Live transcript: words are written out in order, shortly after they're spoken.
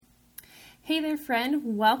Hey there,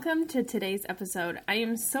 friend. Welcome to today's episode. I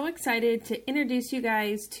am so excited to introduce you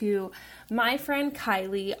guys to my friend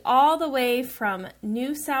Kylie, all the way from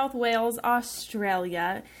New South Wales,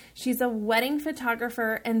 Australia. She's a wedding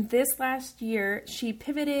photographer, and this last year, she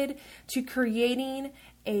pivoted to creating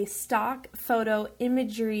a stock photo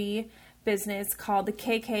imagery business called the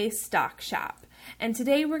KK Stock Shop. And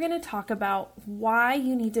today we're going to talk about why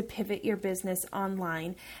you need to pivot your business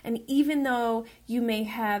online. And even though you may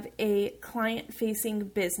have a client-facing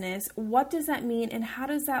business, what does that mean and how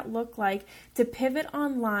does that look like to pivot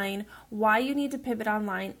online, why you need to pivot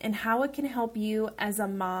online, and how it can help you as a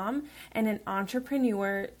mom and an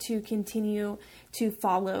entrepreneur to continue to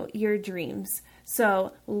follow your dreams.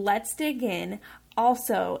 So let's dig in.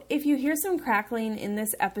 Also, if you hear some crackling in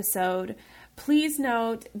this episode, please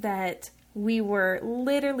note that we were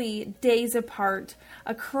literally days apart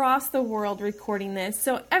across the world recording this.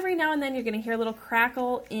 So every now and then you're going to hear a little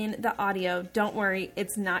crackle in the audio. Don't worry,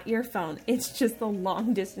 it's not your phone. It's just the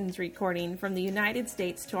long distance recording from the United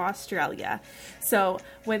States to Australia. So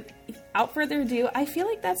without further ado, I feel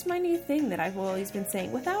like that's my new thing that I've always been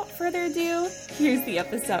saying. Without further ado, here's the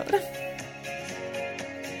episode.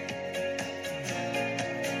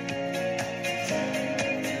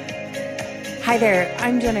 Hi there,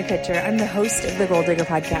 I'm Jenna Kutcher. I'm the host of the Goal Digger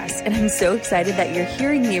Podcast, and I'm so excited that you're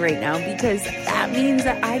hearing me right now because that means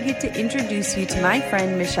that I get to introduce you to my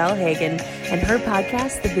friend Michelle Hagan and her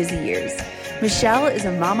podcast, The Busy Years. Michelle is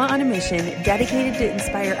a mama on a mission dedicated to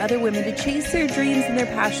inspire other women to chase their dreams and their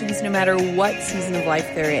passions no matter what season of life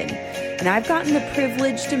they're in. And I've gotten the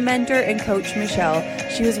privilege to mentor and coach Michelle.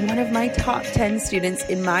 She was one of my top 10 students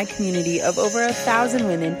in my community of over 1,000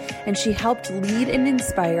 women, and she helped lead and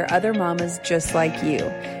inspire other mamas just like you.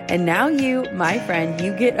 And now you, my friend,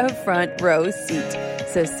 you get a front row seat.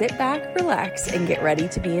 So sit back, relax, and get ready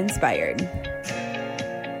to be inspired.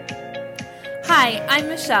 Hi, I'm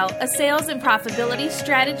Michelle, a sales and profitability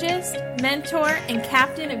strategist, mentor, and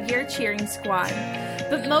captain of your cheering squad.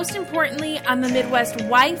 But most importantly, I'm a Midwest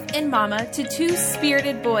wife and mama to 2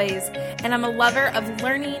 spirited boys, and I'm a lover of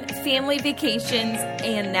learning, family vacations,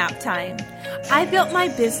 and nap time. I built my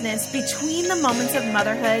business between the moments of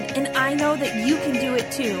motherhood, and I know that you can do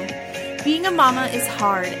it too. Being a mama is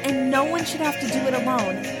hard, and no one should have to do it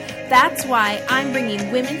alone. That's why I'm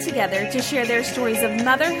bringing women together to share their stories of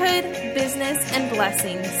motherhood, business, and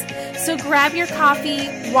blessings. So grab your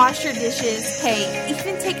coffee, wash your dishes, hey,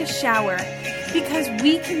 even take a shower, because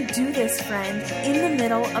we can do this, friend, in the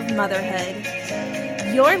middle of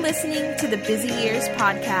motherhood. You're listening to the Busy Years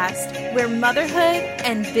podcast, where motherhood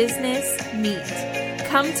and business meet.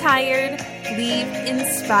 Come tired, leave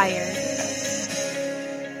inspired.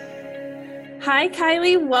 Hi,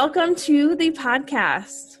 Kylie. Welcome to the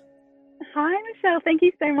podcast. Hi, Michelle. Thank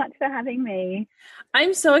you so much for having me.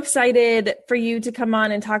 I'm so excited for you to come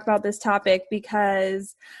on and talk about this topic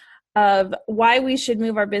because of why we should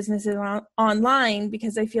move our businesses online,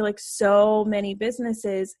 because I feel like so many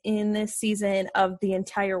businesses in this season of the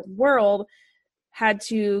entire world had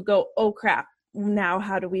to go, oh crap, now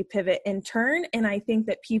how do we pivot and turn? And I think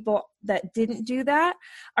that people that didn't do that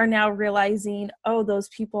are now realizing, oh, those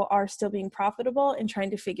people are still being profitable and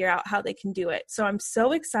trying to figure out how they can do it. So I'm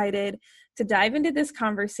so excited to dive into this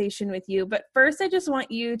conversation with you. But first, I just want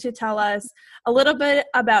you to tell us a little bit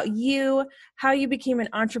about you, how you became an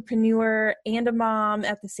entrepreneur and a mom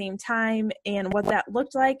at the same time, and what that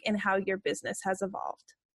looked like and how your business has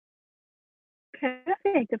evolved.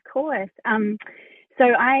 Perfect, of course. So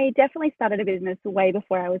I definitely started a business way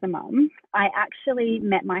before I was a mom. I actually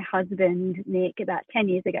met my husband, Nick, about 10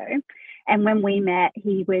 years ago. And when we met,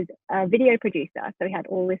 he was a video producer. So he had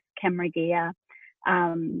all this camera gear.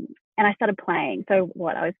 And I started playing. So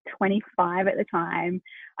I was 25 at the time.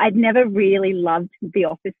 I'd never really loved the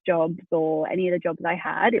office jobs or any of the jobs I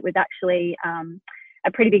had. It was actually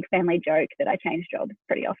a pretty big family joke that I changed jobs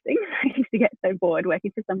pretty often. I used to get so bored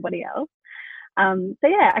working for somebody else.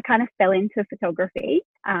 I kind of fell into photography.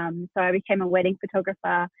 So I became a wedding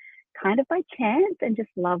photographer kind of by chance and just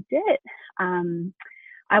loved it.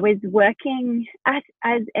 I was working as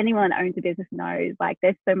anyone that owns a business knows, like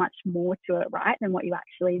there's so much more to it, right, than what you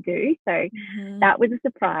actually do. So that was a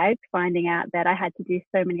surprise, finding out that I had to do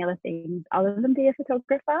so many other things other than be a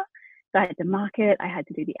photographer. So I had to market, I had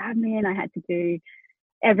to do the admin, I had to do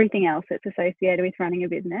everything else that's associated with running a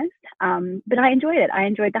business. But I enjoyed it. I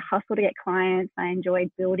enjoyed the hustle to get clients. I enjoyed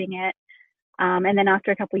building it. And then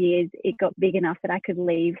after a couple of years, it got big enough that I could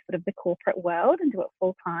leave sort of the corporate world and do it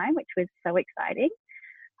full time, which was so exciting.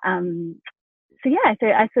 So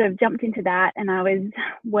I sort of jumped into that, and I was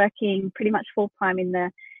working pretty much full time in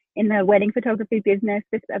the wedding photography business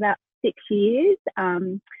for about 6 years.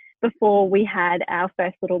 before we had our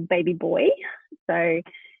first little baby boy. So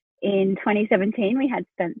in 2017, we had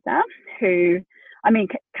Spencer, who, I mean,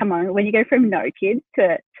 come on, when you go from no kids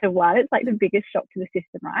to one, it's like the biggest shock to the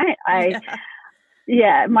system, right?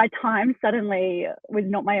 Yeah, my time suddenly was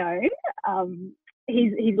not my own.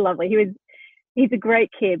 He's lovely. He's a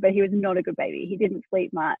great kid, but he was not a good baby. He didn't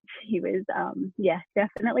sleep much. He was,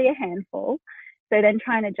 definitely a handful. So then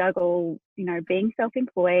trying to juggle, being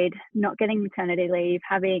self-employed, not getting maternity leave,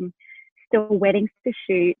 having still weddings to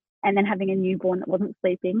shoot, and then having a newborn that wasn't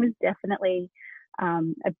sleeping was definitely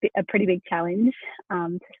a pretty big challenge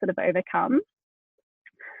to sort of overcome.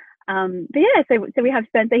 So we have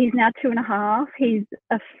Spencer. He's now 2.5. He's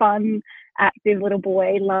a fun, active little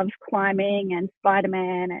boy. Loves climbing and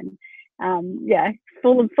Spider-Man, and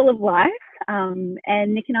full of life. And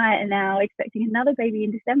Nick and I are now expecting another baby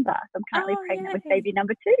in December. So I'm currently pregnant with baby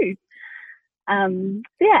number 2. And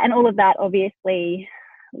all of that, obviously,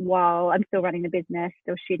 while I'm still running the business,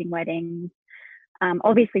 still shooting weddings.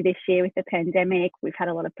 Obviously, this year with the pandemic, we've had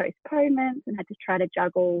a lot of postponements and had to try to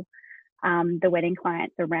juggle the wedding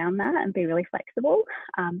clients around that and be really flexible.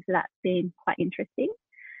 So that's been quite interesting.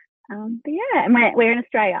 And we're in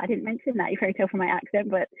Australia. I didn't mention that. You can probably tell from my accent,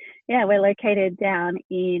 but yeah, we're located down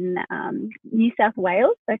in New South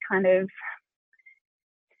Wales. So kind of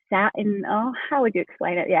how would you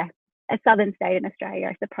explain it? Yeah, a southern state in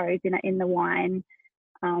Australia, I suppose, in the wine,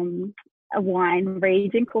 a wine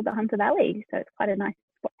region called the Hunter Valley. So it's quite a nice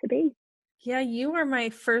spot to be. Yeah, you are my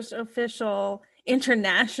first official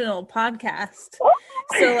international podcast.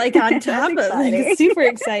 So like on top of it, super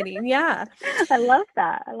exciting. Yeah. I love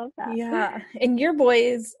that. Yeah. And your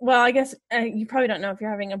boys, well, I guess you probably don't know if you're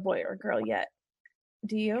having a boy or a girl yet.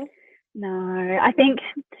 Do you? No, I think,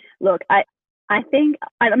 look, I think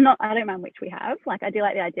I don't mind which we have. Like, I do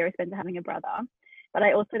like the idea of Spencer having a brother, but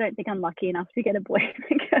I also don't think I'm lucky enough to get a boy and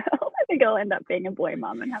a girl. I think I'll end up being a boy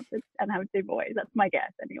mum and have 2 boys. That's my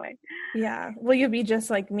guess anyway. Yeah. Well, you'll be just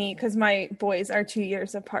like me because my boys are 2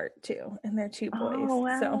 years apart too, and they're 2 boys. Oh,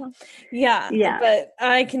 wow. So yeah. But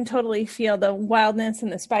I can totally feel the wildness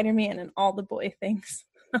and the Spider-Man and all the boy things.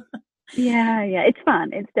 Yeah. It's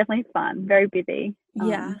fun. It's definitely fun. Very busy.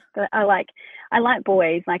 Yeah. But I like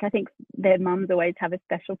boys. Like, I think their mums always have a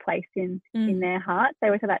special place in their heart. They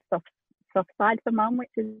always have that soft side for mum, which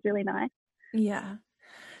is really nice. Yeah.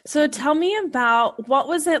 So tell me about, what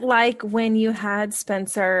was it like when you had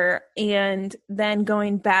Spencer and then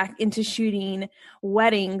going back into shooting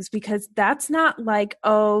weddings? Because that's not like,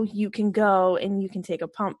 oh, you can go and you can take a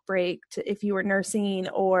pump break if you were nursing,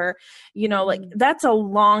 or, like that's a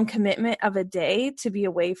long commitment of a day to be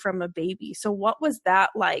away from a baby. So what was that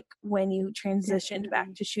like when you transitioned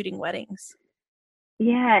back to shooting weddings?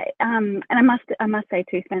 Yeah, and I must say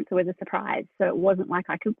too, Spencer was a surprise. So it wasn't like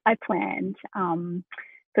I planned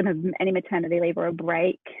sort of any maternity leave or a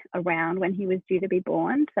break around when he was due to be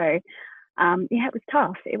born. So it was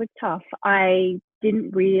tough. It was tough. I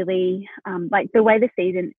didn't really like the way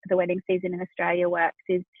the wedding season in Australia works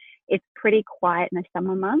is it's pretty quiet in the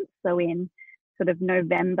summer months. So in sort of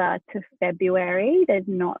November to February, there's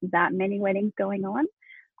not that many weddings going on.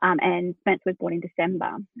 And Spencer was born in December.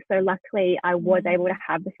 So luckily I was able to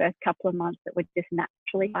have the first couple of months that were just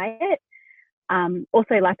naturally quiet.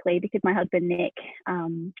 Also luckily, because my husband, Nick,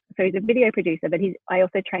 so he's a video producer, but I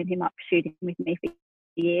also trained him up shooting with me for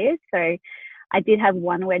years. So I did have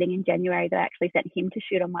one wedding in January that I actually sent him to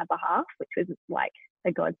shoot on my behalf, which was like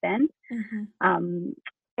a godsend. Mm-hmm.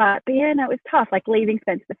 But yeah, no, it was tough. Like leaving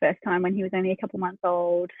Spencer the first time when he was only a couple months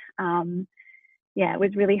old. It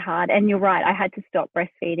was really hard. And you're right, I had to stop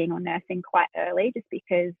breastfeeding or nursing quite early just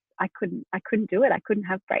because I couldn't do it. I couldn't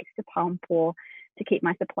have breaks to pump or to keep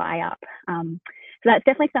my supply up. So that's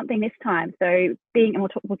definitely something this time. So and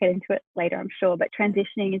we'll get into it later, I'm sure, but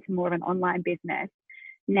transitioning into more of an online business.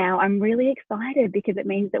 Now I'm really excited because it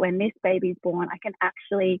means that when this baby's born, I can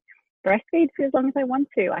actually breastfeed for as long as I want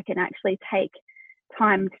to. I can actually take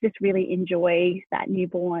time to just really enjoy that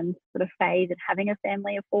newborn sort of phase and having a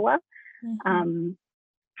family of 4. Mm-hmm.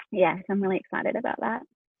 So I'm really excited about that.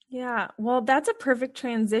 Yeah, well, that's a perfect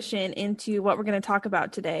transition into what we're going to talk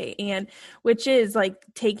about today, and which is like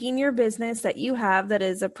taking your business that you have that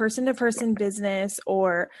is a person-to-person business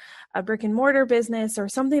or a brick and mortar business or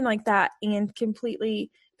something like that, and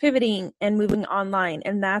completely pivoting and moving online.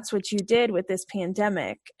 And that's what you did with this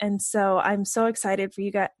pandemic. And so I'm so excited for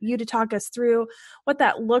you to talk us through what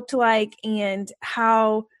that looked like and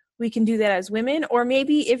how we can do that as women. Or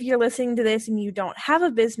maybe if you're listening to this and you don't have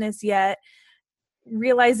a business yet,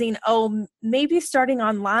 realizing, maybe starting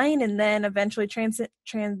online and then eventually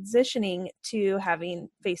transitioning to having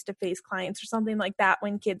face-to-face clients or something like that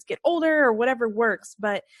when kids get older or whatever works.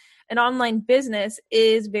 But an online business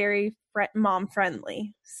is very mom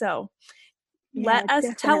friendly. So Yeah, let us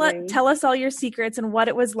definitely. tell us all your secrets and what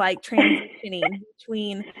it was like transitioning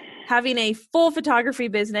between having a full photography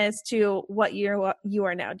business to what you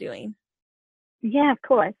are now doing. Yeah, of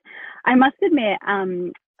course. I must admit,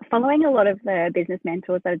 following a lot of the business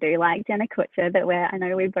mentors that I do, like Jenna Kutcher, I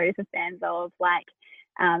know we're both are fans of, like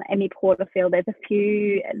Amy Porterfield. There's a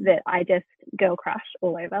few that I just girl crush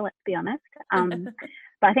all over, let's be honest.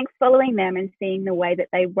 But I think following them and seeing the way that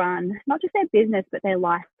they run, not just their business, but their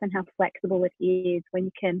life and how flexible it is when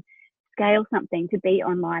you can scale something to be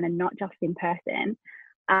online and not just in person.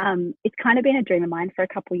 It's kind of been a dream of mine for a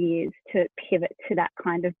couple of years to pivot to that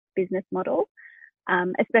kind of business model.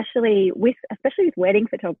 Especially with wedding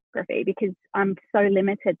photography, because I'm so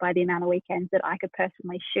limited by the amount of weekends that I could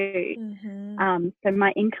personally shoot. So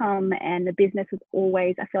my income and the business I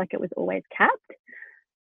feel like it was always capped.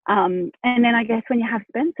 And then I guess when you have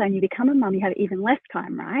Spencer and you become a mum, you have even less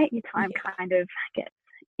time, right? Your time kind of gets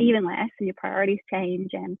even less and your priorities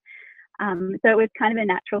change. And so it was kind of a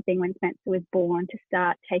natural thing when Spencer was born to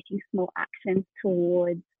start taking small actions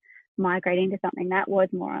towards migrating to something that was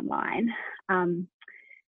more online.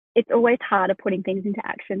 It's always harder putting things into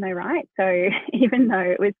action though, right? So even though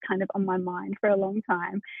it was kind of on my mind for a long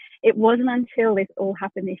time, it wasn't until this all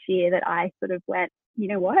happened this year that I sort of went, you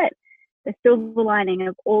know what? The silver lining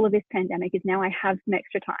of all of this pandemic is now I have some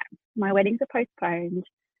extra time. My weddings are postponed.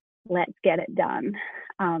 Let's get it done.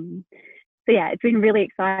 So yeah, it's been really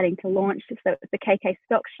exciting to launch. So it's the KK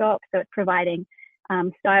Stock Shop. So it's providing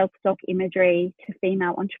styled stock imagery to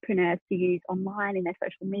female entrepreneurs to use online in their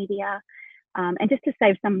social media. And just to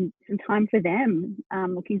save some time for them,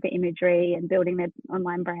 looking for imagery and building their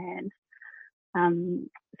online brand.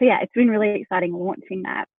 So yeah, it's been really exciting launching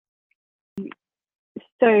that.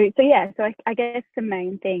 So I guess the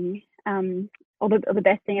main thing, or the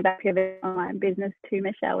best thing about pivoting online business to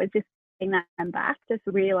Michelle is just getting that back, just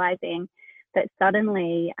realizing that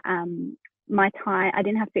suddenly my time, I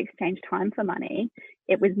didn't have to exchange time for money.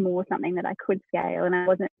 It was more something that I could scale, and I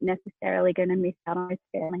wasn't necessarily going to miss out on those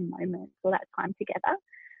family moments or that time together.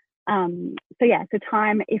 So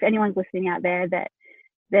time, if anyone's listening out there that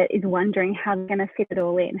is wondering how they're going to fit it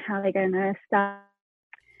all in, how they're going to start.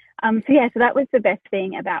 So that was the best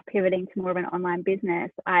thing about pivoting to more of an online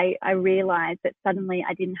business. I realized that suddenly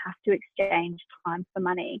I didn't have to exchange time for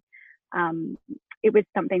money. It was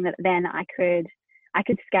something that then I could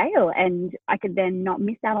scale, and I could then not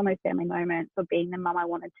miss out on those family moments or being the mum I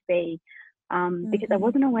wanted to be, because I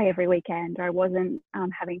wasn't away every weekend, or I wasn't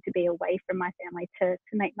having to be away from my family to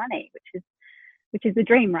make money, which is the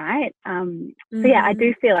dream, right? So yeah, I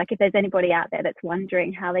do feel like if there's anybody out there that's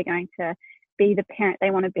wondering how they're going to be the parent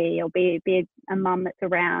they want to be, or be a mum that's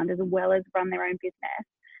around as well as run their own business,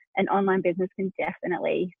 an online business can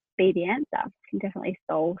definitely be the answer, can definitely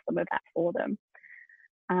solve some of that for them.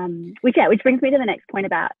 Which brings me to the next point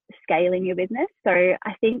about scaling your business. So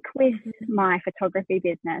I think with my photography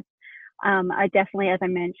business, I definitely, as I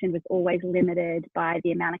mentioned, was always limited by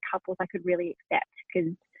the amount of couples I could really accept,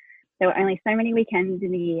 because there were only so many weekends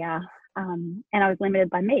in the year, and I was limited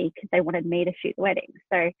by me because they wanted me to shoot the weddings.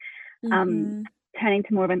 So turning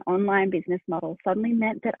to more of an online business model suddenly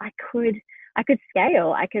meant that I could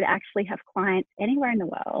scale. I could actually have clients anywhere in the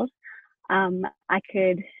world. I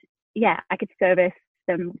could service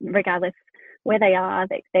them regardless where they are.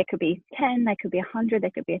 There could be 10, they could be 100, there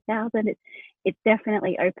could be 1,000. It's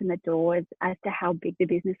definitely opened the doors as to how big the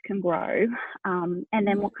business can grow, and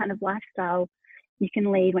then what kind of lifestyle you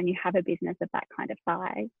can lead when you have a business of that kind of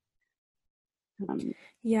size.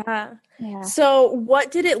 Yeah. So what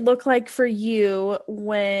did it look like for you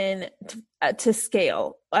when to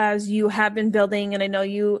scale as you have been building? And I know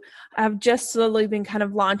you have just slowly been kind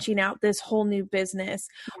of launching out this whole new business.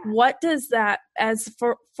 Yeah. What does that, as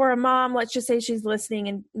for a mom, let's just say she's listening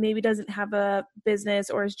and maybe doesn't have a business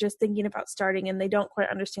or is just thinking about starting and they don't quite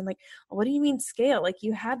understand, like, what do you mean scale? Like,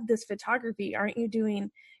 you have this photography, aren't you doing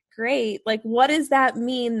great? Like, what does that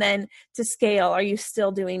mean then to scale? Are you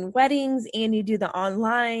still doing weddings and you do the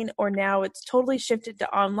online, or now it's totally shifted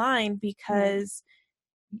to online because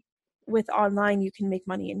with online you can make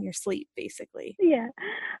money in your sleep, basically? Yeah.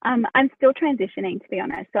 I'm still transitioning, to be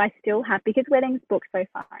honest. So I still have, because weddings book so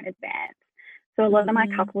far in advance. So a lot of my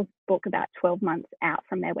couples book about 12 months out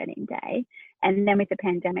from their wedding day. And then with the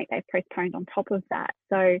pandemic, they've postponed on top of that.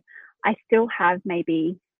 So I still have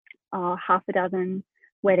maybe half a dozen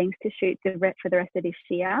weddings to shoot for the rest of this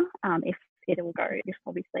year, if it'll go if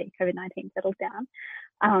obviously COVID-19 settles down.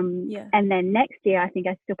 Yeah. And then next year, I think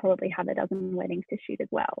I still probably have a dozen weddings to shoot as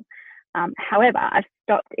well. However, I've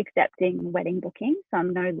stopped accepting wedding bookings, so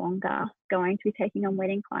I'm no longer going to be taking on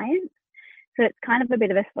wedding clients. So it's kind of a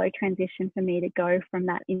bit of a slow transition for me to go from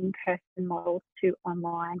that in-person model to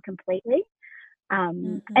online completely.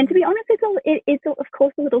 And to be honest, it's of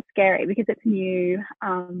course a little scary because it's new,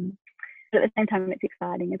 but at the same time it's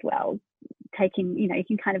exciting as well. Taking, you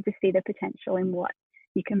can kind of just see the potential in what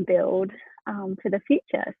you can build for the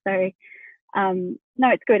future. So no,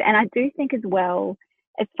 it's good. And I do think as well,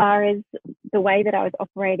 as far as the way that I was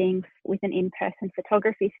operating with an in-person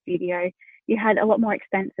photography studio, you had a lot more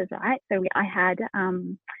expenses, right? So I had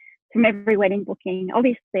from every wedding booking,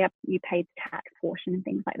 obviously you paid the tax portion and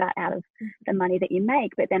things like that out of the money that you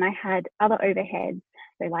make, but then I had other overheads,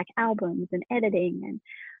 so like albums and editing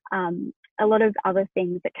and a lot of other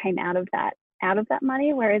things that came out of that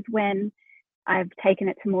money. Whereas when I've taken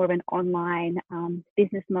it to more of an online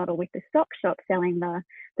business model with the stock shop selling the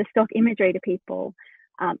stock imagery to people,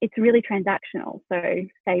 it's really transactional. So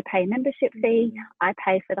they pay a membership fee, I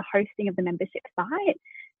pay for the hosting of the membership site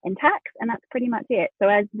and tax, and that's pretty much it. So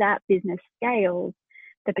as that business scales,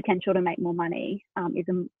 the potential to make more money is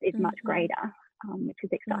much greater, which is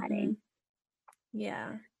exciting.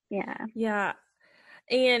 Yeah.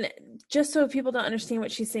 And just so people don't understand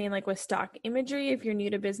what she's saying, like with stock imagery, if you're new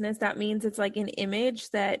to business, that means it's like an image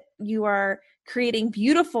that you are creating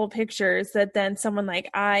beautiful pictures that then someone like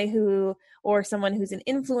or someone who's an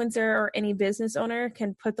influencer or any business owner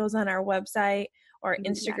can put those on our website or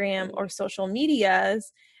Instagram or social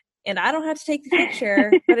medias. And I don't have to take the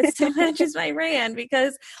picture, but it still matches my brand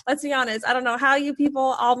because let's be honest, I don't know how you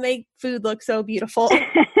people all make food look so beautiful.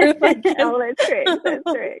 Oh, that's true.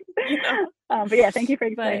 But yeah, thank you for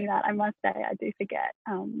explaining that. I must say, I do forget.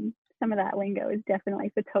 Some of that lingo is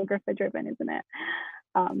definitely photographer driven, isn't it?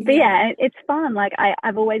 But yeah, it's fun. Like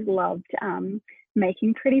I've always loved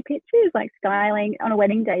making pretty pictures, like styling on a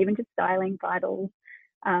wedding day, even just styling bridals,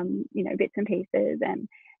 bits and pieces and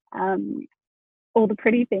all the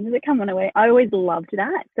pretty things that come on a wedding. I always loved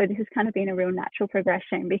that. So this has kind of been a real natural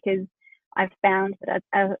progression because I've found that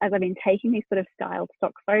as I've been taking these sort of styled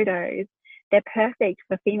stock photos, they're perfect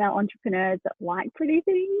for female entrepreneurs that like pretty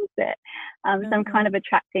things. So I'm kind of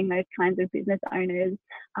attracting those kinds of business owners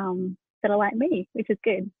that are like me, which is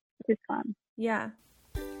good, which is fun. Yeah.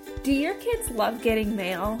 Do your kids love getting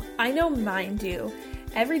mail? I know mine do.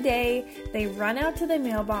 Every day they run out to the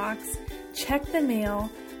mailbox, check the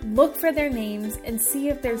mail, look for their names, and see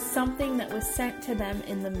if there's something that was sent to them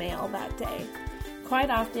in the mail that day. Quite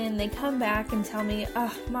often, they come back and tell me,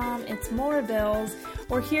 "Oh, Mom, it's more bills,"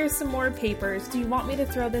 or "Here's some more papers. Do you want me to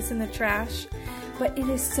throw this in the trash?" But it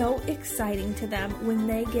is so exciting to them when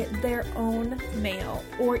they get their own mail,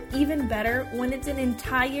 or even better, when it's an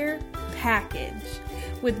entire package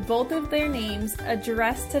with both of their names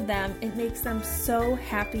addressed to them. It makes them so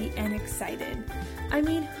happy and excited. I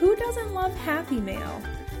mean, who doesn't love happy mail?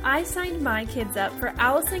 I signed my kids up for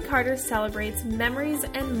Allison Carter Celebrates Memories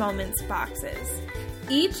and Moments boxes.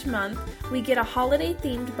 Each month, we get a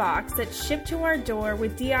holiday-themed box that's shipped to our door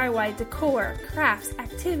with DIY decor, crafts,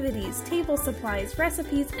 activities, table supplies,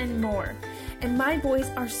 recipes, and more. And my boys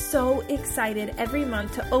are so excited every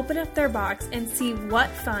month to open up their box and see what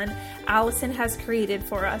fun Allison has created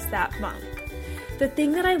for us that month. The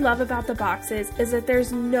thing that I love about the boxes is that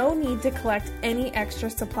there's no need to collect any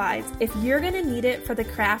extra supplies. If you're going to need it for the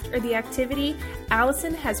craft or the activity,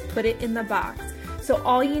 Allison has put it in the box. So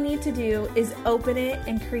all you need to do is open it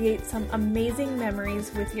and create some amazing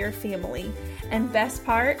memories with your family. And best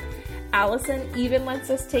part, Allison even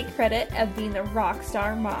lets us take credit of being the rock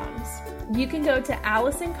star moms. You can go to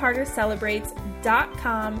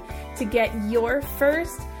AllisonCarterCelebrates.com to get your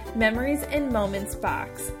first Memories and Moments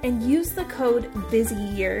box and use the code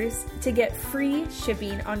BUSYYEARS to get free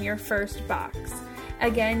shipping on your first box.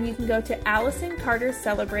 Again, you can go to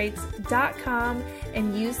AllisonCarterCelebrates.com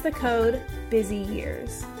and use the code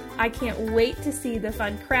BUSYYEARS. I can't wait to see the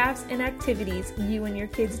fun crafts and activities you and your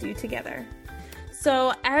kids do together.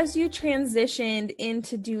 So as you transitioned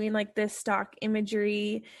into doing like this stock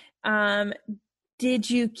imagery, did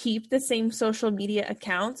you keep the same social media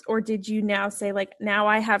accounts, or did you now say like, now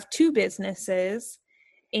I have two businesses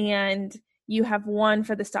and you have one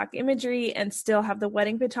for the stock imagery and still have the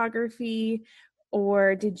wedding photography?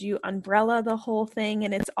 Or did you umbrella the whole thing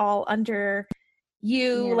and it's all under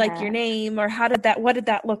you, like your name? Or what did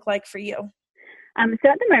that look like for you? So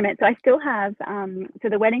at the moment, I still have, so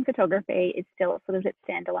the wedding photography is still sort of its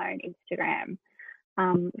standalone Instagram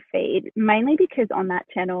feed, mainly because on that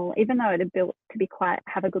channel, even though it had built to be quite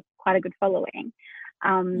a good following,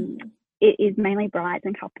 it is mainly brides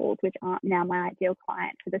and couples, which aren't now my ideal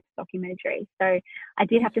client for the stock imagery. So I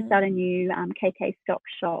did have to start a new KK Stock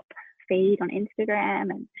Shop feed on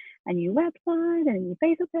Instagram, and a new website and a new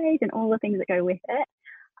Facebook page and all the things that go with it.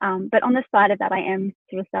 But on the side of that, I am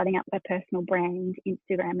sort of starting up a personal brand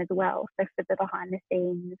Instagram as well. So for the behind the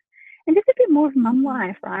scenes and just a bit more of mum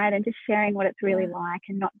life, right? And just sharing what it's really like,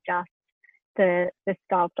 and not just the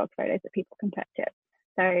style stock photos that people can purchase.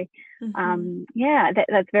 So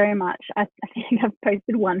that's very much, I think I've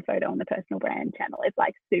posted one photo on the personal brand channel. It's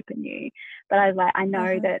like super new, but I was like, I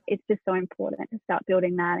know that it's just so important to start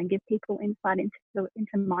building that and give people insight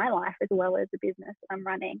into my life as well as the business that I'm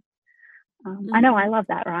running. I know I love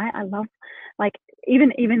that, right? I love, like, even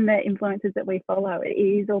the influencers that we follow, it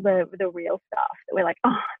is all the real stuff that we're like,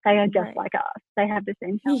 oh, they are just like us. They have the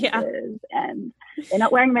same challenges and they're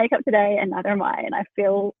not wearing makeup today, and neither am I. And I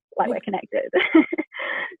feel like we're connected.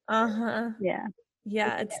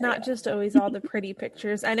 Yeah, it's not just always all the pretty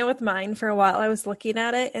pictures. I know with mine, for a while I was looking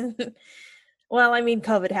at it, and well, I mean,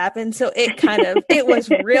 COVID happened, so it was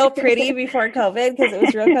real pretty before COVID because it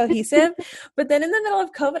was real cohesive. But then in the middle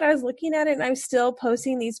of COVID, I was looking at it and I was still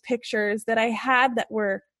posting these pictures that I had that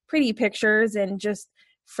were pretty pictures and just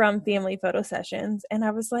from family photo sessions. And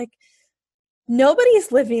I was like,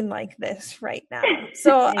 nobody's living like this right now.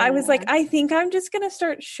 So I was like, I think I'm just going to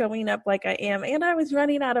start showing up like I am. And I was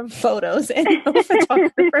running out of photos and no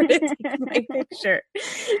photographer to take my picture.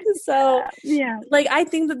 So like, I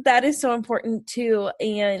think that is so important too.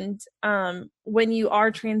 And when you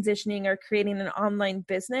are transitioning or creating an online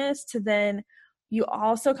business, to then you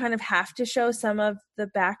also kind of have to show some of the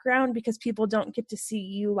background, because people don't get to see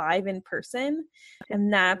you live in person.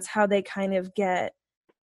 And that's how they kind of get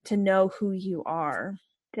to know who you are.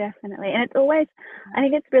 Definitely. And it's always, I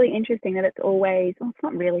think it's really interesting that it's always, well, it's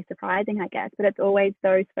not really surprising, I guess, but it's always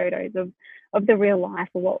those photos of the real life,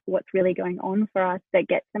 or what's really going on for us, that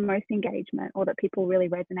gets the most engagement, or that people really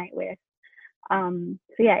resonate with.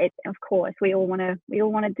 It's, of course, we all want to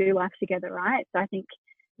do life together, right? So I think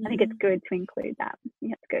it's good to include that.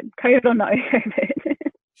 Yeah, it's good. COVID or no COVID.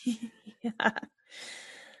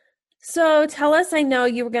 So tell us, I know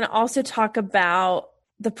you were going to also talk about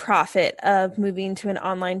the profit of moving to an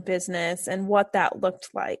online business and what that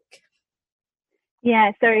looked like.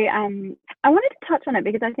 Yeah, so I wanted to touch on it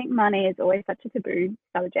because I think money is always such a taboo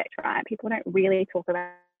subject, right? People don't really talk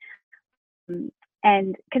about it.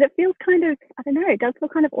 And because it feels kind of, I don't know, it does feel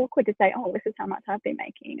kind of awkward to say, oh, this is how much I've been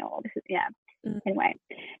making, or this is, Anyway,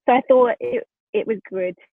 so I thought it was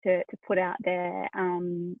good to put out there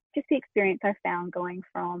just the experience I found going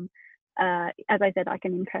from, as I said, like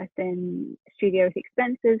an in-person studio with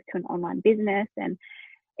expenses to an online business. And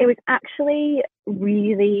it was actually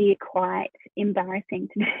really quite embarrassing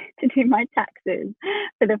to do my taxes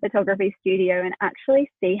for the photography studio and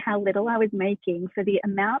actually see how little I was making for the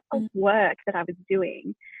amount of work that I was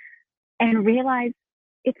doing, and realize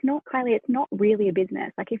it's not really a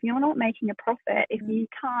business. Like, if you're not making a profit, if you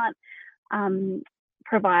can't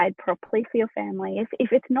provide properly for your family,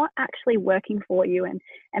 if it's not actually working for you and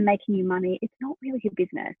making you money, it's not really a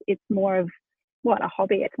business. It's more of a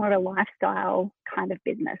hobby. It's more of a lifestyle kind of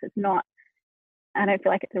business. It's not, I don't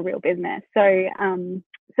feel like it's a real business. So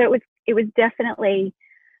it was definitely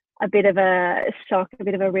a bit of a shock, a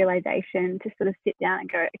bit of a realization to sort of sit down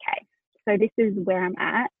and go, okay, so this is where I'm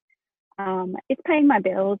at. It's paying my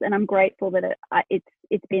bills, and I'm grateful that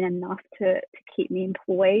it's been enough to keep me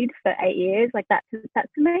employed for 8 years. Like, that's the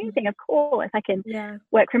main thing. Of course, I can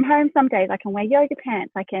work from home some days. I can wear yoga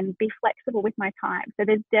pants. I can be flexible with my time. So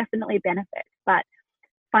there's definitely benefits. But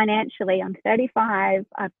financially, I'm 35.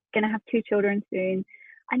 I'm going to have 2 children soon.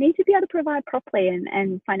 I need to be able to provide properly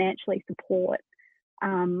and financially support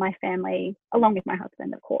my family, along with my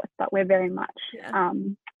husband, of course. But we're very much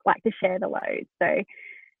like to share the load.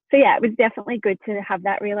 So yeah, it was definitely good to have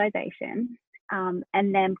that realization, and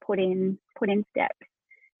then put in steps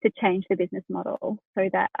to change the business model so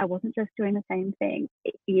that I wasn't just doing the same thing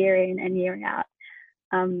year in and year out.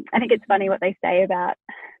 I think it's funny what they say about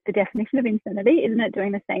the definition of insanity, isn't it?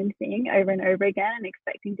 Doing the same thing over and over again and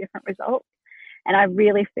expecting different results. And I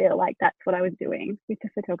really feel like that's what I was doing with the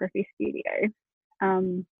photography studio.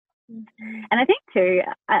 And I think too,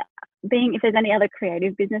 if there's any other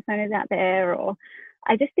creative business owners out there, or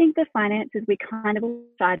I just think the finances we kind of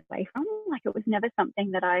shied away from. Like, it was never something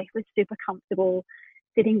that I was super comfortable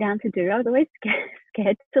sitting down to do. I was always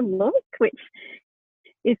scared to look, which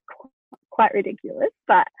is quite ridiculous.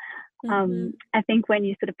 But I think when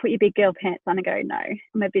you sort of put your big girl pants on and go, no,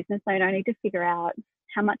 I'm a business owner, I need to figure out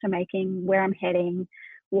how much I'm making, where I'm heading,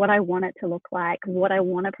 what I want it to look like, what I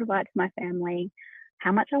want to provide to my family,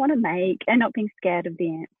 how much I want to make, and not being scared of the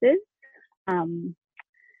answers. Um,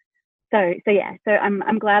 so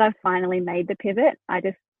I'm glad I finally made the pivot. I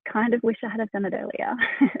just kind of wish I had have done it earlier.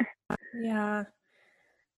 Yeah.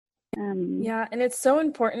 Yeah, and it's so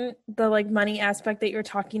important, the like money aspect that you're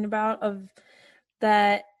talking about of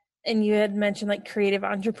that, and you had mentioned like creative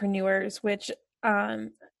entrepreneurs, which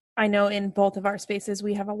I know in both of our spaces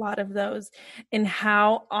we have a lot of those, and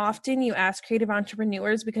how often you ask creative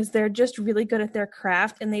entrepreneurs because they're just really good at their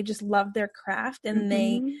craft and they just love their craft and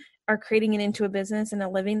they are creating it into a business and a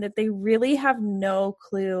living, that they really have no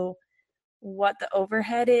clue what the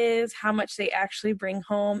overhead is, how much they actually bring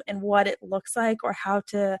home, and what it looks like, or how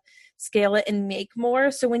to scale it and make more.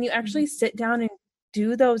 So when you actually sit down and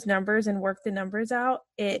do those numbers and work the numbers out,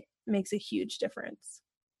 it makes a huge difference.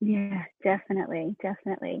 Yeah, definitely.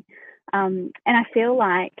 And I feel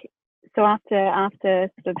like, so after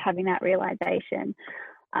sort of having that realization,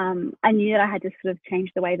 I knew that I had to sort of change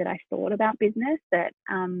the way that I thought about business, that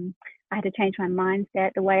I had to change my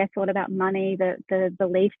mindset, the way I thought about money, the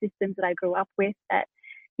belief systems that I grew up with, that,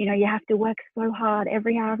 you know, you have to work so hard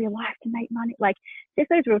every hour of your life to make money. Like, just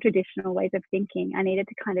those real traditional ways of thinking. I needed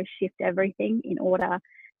to kind of shift everything in order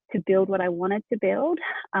to build what I wanted to build.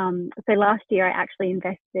 So last year I actually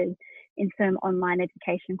invested in some online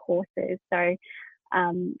education courses. So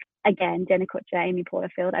again, Jenna Kutcher, Amy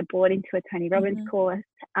Porterfield, I bought into a Tony Robbins course,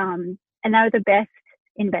 and that was the best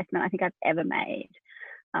investment I think I've ever made.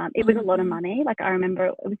 It was a lot of money. Like, I remember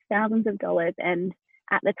it was thousands of dollars, and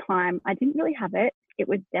at the time I didn't really have it. It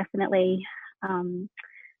was definitely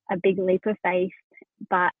a big leap of faith,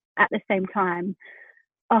 but at the same time,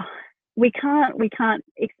 we can't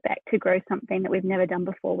expect to grow something that we've never done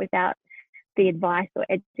before without the advice or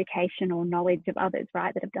education or knowledge of others,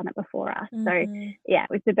 right, that have done it before us. So yeah, it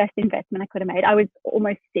was the best investment I could have made. I was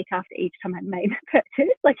almost sick after each time I made a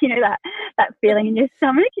purchase. Like, you know, that feeling in your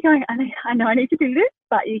stomach, you're going, I know I need to do this,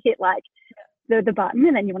 but you hit like the button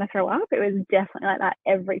and then you want to throw up. It was definitely like that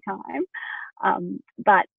every time.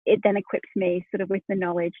 But it then equips me sort of with the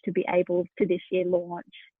knowledge to be able to this year launch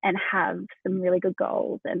and have some really good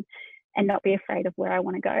goals and not be afraid of where I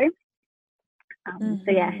want to go.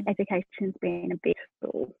 So yeah, education's been a big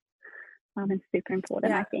tool and super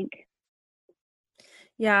important, I think.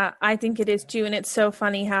 Yeah, I think it is too. And it's so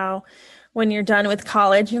funny how when you're done with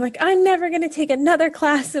college, you're like, I'm never going to take another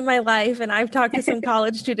class in my life. And I've talked to some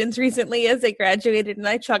college students recently as they graduated, and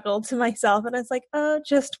I chuckled to myself and I was like, oh,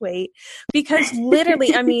 just wait. Because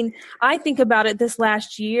literally, I mean, I think about it, this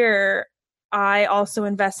last year, I also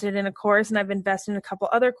invested in a course, and I've invested in a couple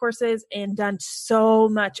other courses and done so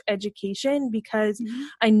much education because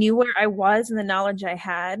I knew where I was and the knowledge I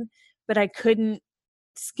had, but I couldn't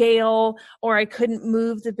scale, or I couldn't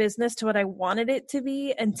move the business to what I wanted it to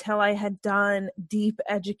be until I had done deep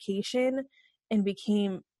education and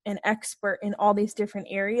became an expert in all these different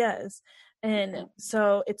areas. And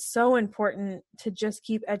so it's so important to just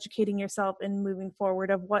keep educating yourself and moving forward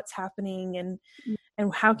of what's happening and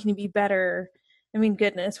how can you be better. I mean,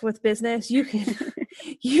 goodness, with business, you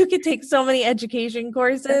could take so many education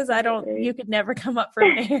courses. You could never come up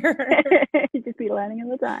from there. You'd just be learning all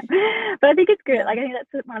the time. But I think it's good. Like, I think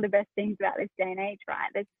that's one of the best things about this day and age, right?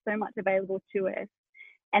 There's so much available to us.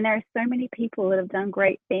 And there are so many people that have done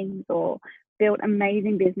great things or built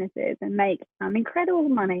amazing businesses and make incredible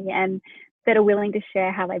money, and that are willing to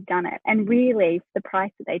share how they've done it. And really, for the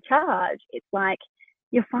price that they charge, it's like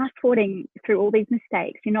you're fast forwarding through all these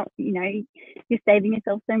mistakes. You're not, you know, you're saving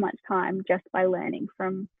yourself so much time just by learning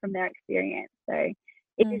from their experience. So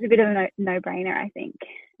it is a bit of a no-brainer, I think,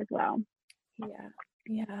 as well.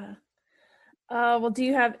 Yeah. Well, do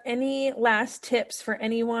you have any last tips for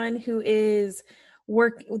anyone who is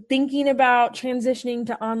thinking about transitioning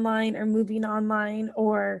to online or moving online,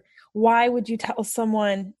 or why would you tell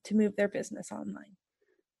someone to move their business online?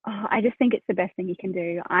 I just think it's the best thing you can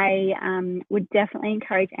do. I would definitely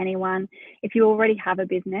encourage anyone, if you already have a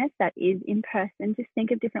business that is in person, just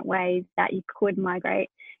think of different ways that you could migrate,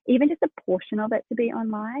 even just a portion of it to be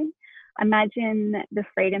online. Imagine the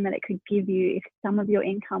freedom that it could give you if some of your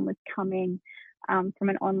income was coming from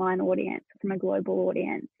an online audience, from a global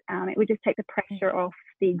audience. It would just take the pressure off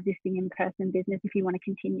the existing in-person business if you want to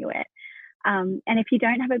continue it. And if you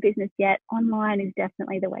don't have a business yet, online is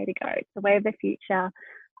definitely the way to go. It's the way of the future.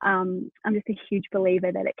 I'm just a huge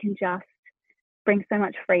believer that it can just bring so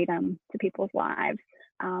much freedom to people's lives.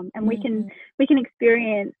 And we can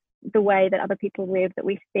experience the way that other people live, that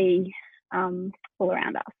we see all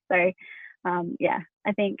around us. So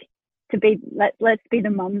I think let's be the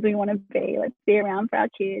mums we want to be. Let's be around for our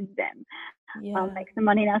kids and make some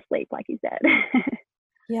money in our sleep, like you said.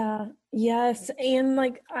 Yeah. Yes. And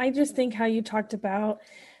like, I just think how you talked about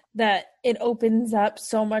that it opens up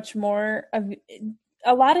so much more of.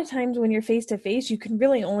 A lot of times when you're face to face, you can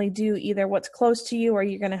really only do either what's close to you or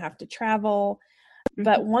you're going to have to travel.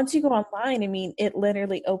 But once you go online, I mean, it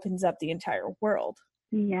literally opens up the entire world.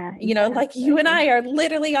 Yeah. You know, like you and I are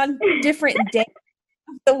literally on different days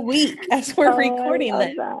of the week as we're recording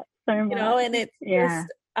this. That so much. You know, and it's just,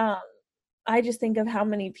 I just think of how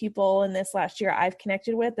many people in this last year I've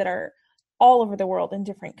connected with that are all over the world in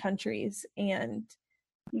different countries. And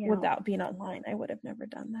without being online, I would have never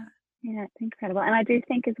done that. Yeah, it's incredible. And I do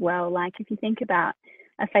think as well, like if you think about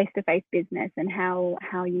a face-to-face business and how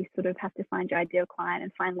you sort of have to find your ideal client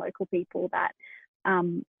and find local people that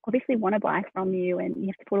obviously want to buy from you, and you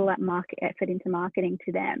have to put all that market effort into marketing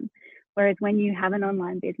to them. Whereas when you have an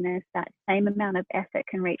online business, that same amount of effort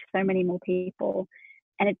can reach so many more people.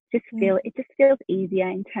 And it just feels easier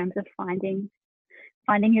in terms of finding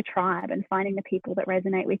your tribe and finding the people that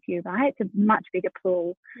resonate with you, right? It's a much bigger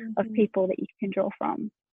pool of people that you can draw from.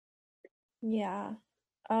 Yeah.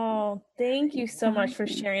 Oh, thank you so much for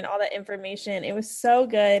sharing all that information. It was so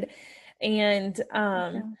good. And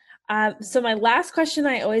so my last question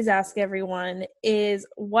I always ask everyone is,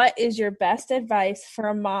 what is your best advice for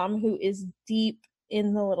a mom who is deep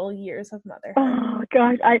in the little years of motherhood? Oh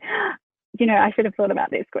gosh, I should have thought about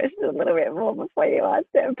this question a little bit more before you asked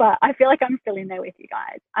it, but I feel like I'm still in there with you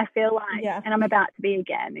guys. I feel like, and I'm about to be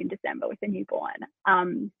again in December with a newborn.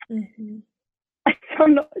 So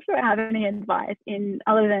I'm not sure I have any advice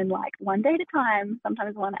other than like one day at a time,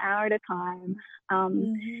 sometimes 1 hour at a time,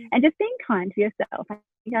 and just being kind to yourself. I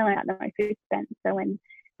think I learned that the most with Spencer when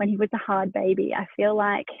he was a hard baby. I feel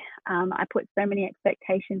like I put so many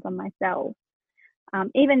expectations on myself,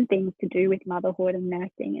 even things to do with motherhood and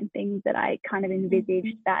nursing and things that I kind of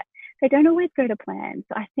envisaged that they don't always go to plan.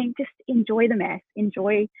 So I think just enjoy the mess,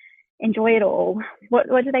 enjoy it all. What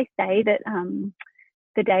do they say that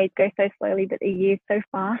the days go so slowly, but the years so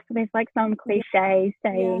fast? So there's like some cliche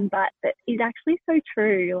saying, but that is actually so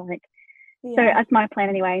true. So that's my plan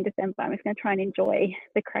anyway. In December, I'm just going to try and enjoy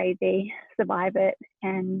the crazy, survive it,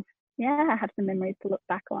 and have some memories to look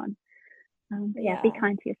back on. Be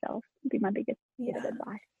kind to yourself would be my biggest bit of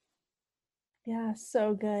advice. Yeah,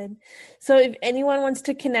 so good. So if anyone wants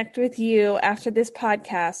to connect with you after this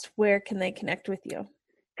podcast, where can they connect with you?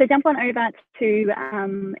 So jump on over to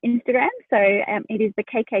Instagram. So it is the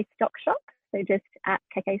KK Stock Shop. So just at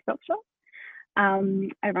KK Stock Shop.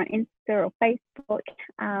 Over on Insta or Facebook.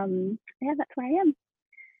 That's where I am.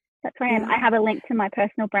 I have a link to my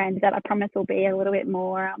personal brand that I promise will be a little bit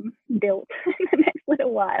more built in the next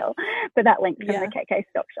little while. But that link's from the KK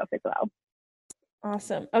Stock Shop as well.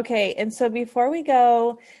 Awesome. Okay. And so before we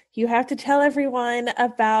go, you have to tell everyone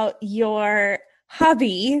about your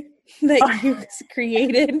hobby that you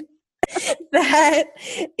created that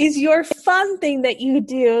is your fun thing that you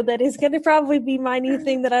do that is going to probably be my new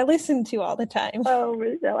thing that I listen to all the time. Oh,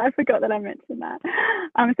 Michelle, I forgot that I mentioned that.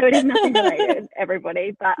 So it is nothing related,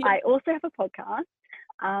 everybody, but I also have a podcast.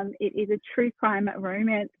 It is a true crime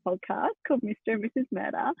romance podcast called Mr. and Mrs.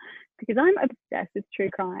 Murder, because I'm obsessed with true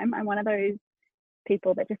crime. I'm one of those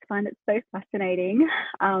people that just find it so fascinating.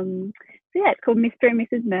 It's called Mr. and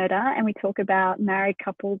Mrs. Murder, and we talk about married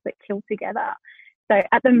couples that kill together. So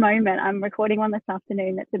at the moment, I'm recording one this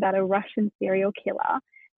afternoon that's about a Russian serial killer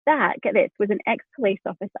that, get this, was an ex-police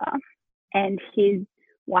officer, and his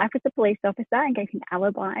wife was a police officer and gave him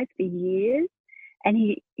alibis for years. And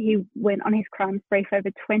he went on his crime spree for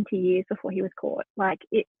over 20 years before he was caught. Like,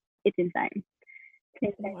 it's insane.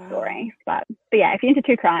 It's an insane story. But if you're into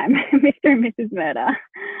true crime, Mr. and Mrs. Murder.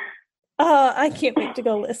 Oh, I can't wait to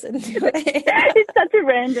go listen to it. It's such a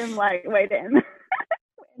random, way to end.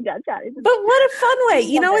 But what a fun way.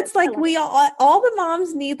 It's like we all the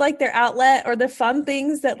moms need like their outlet or the fun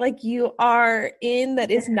things that like you are in that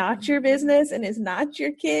is not your business and is not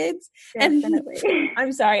your kids. Definitely. And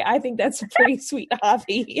I'm sorry, I think that's a pretty sweet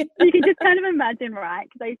hobby. You can just kind of imagine, right?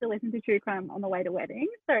 Because I used to listen to true crime on the way to weddings.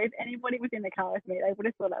 So if anybody was in the car with me, they would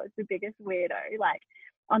have thought I was the biggest weirdo. Like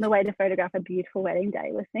on the way to photograph a beautiful wedding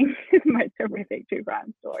day, listening to the most horrific true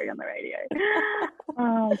crime story on the radio.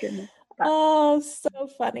 Oh goodness. Oh, so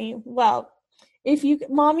funny. Well, if you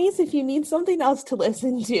need something else to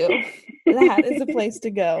listen to, that is a place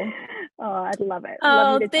to go. Oh, I'd love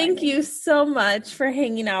it. Thank you so much for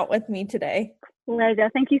hanging out with me today.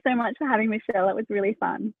 Pleasure. Thank you so much for having me, Michelle. It was really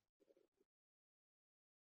fun.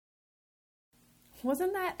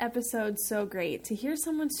 Wasn't that episode so great to hear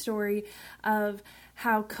someone's story of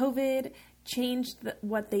how COVID changed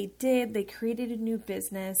what they did? They created a new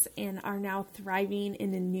business and are now thriving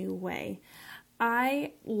in a new way.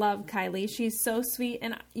 I love Kylie. She's so sweet,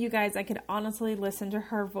 and you guys, I could honestly listen to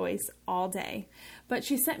her voice all day. But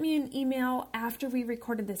she sent me an email after we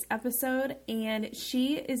recorded this episode, and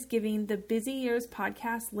she is giving the Busy Years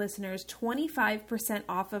podcast listeners 25%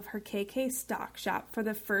 off of her KK stock shop for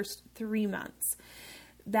the first 3 months.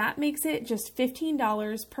 That makes it just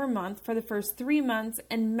 $15 per month for the first 3 months,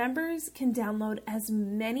 and members can download as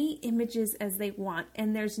many images as they want,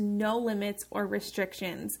 and there's no limits or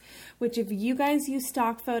restrictions, which if you guys use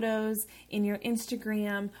stock photos in your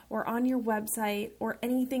Instagram or on your website or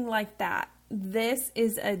anything like that, this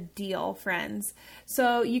is a deal, friends.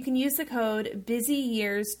 So you can use the code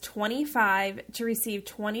BusyYears25 to receive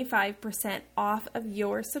 25% off of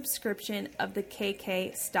your subscription of the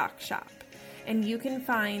KK Stock Shop. And you can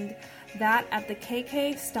find that at the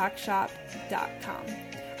kkstockshop.com.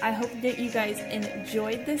 I hope that you guys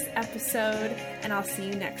enjoyed this episode, and I'll see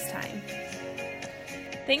you next time.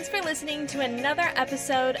 Thanks for listening to another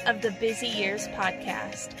episode of the Busy Years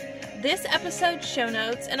podcast. This episode's show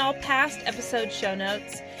notes and all past episode show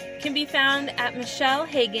notes can be found at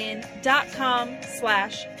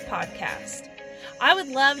michellehagan.com/podcast. I would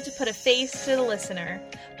love to put a face to the listener.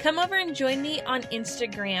 Come over and join me on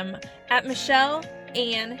Instagram at Michelle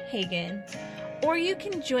Ann Hagan. Or you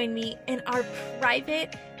can join me in our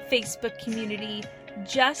private Facebook community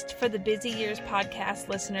just for the Busy Years podcast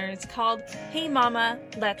listeners called Hey Mama,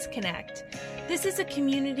 Let's Connect. This is a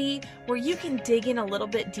community where you can dig in a little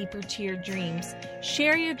bit deeper to your dreams.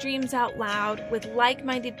 Share your dreams out loud with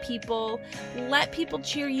like-minded people. Let people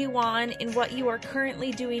cheer you on in what you are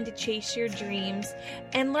currently doing to chase your dreams.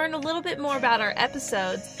 And learn a little bit more about our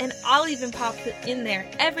episodes. And I'll even pop in there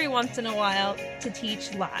every once in a while to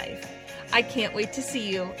teach live. I can't wait to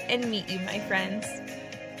see you and meet you, my friends.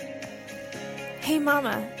 Hey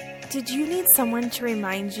Mama, did you need someone to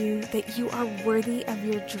remind you that you are worthy of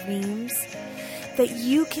your dreams? That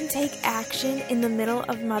you can take action in the middle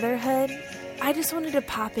of motherhood? I just wanted to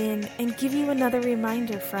pop in and give you another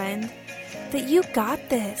reminder, friend, that you got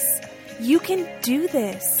this. You can do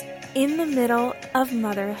this in the middle of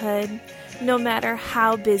motherhood, no matter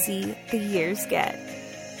how busy the years get.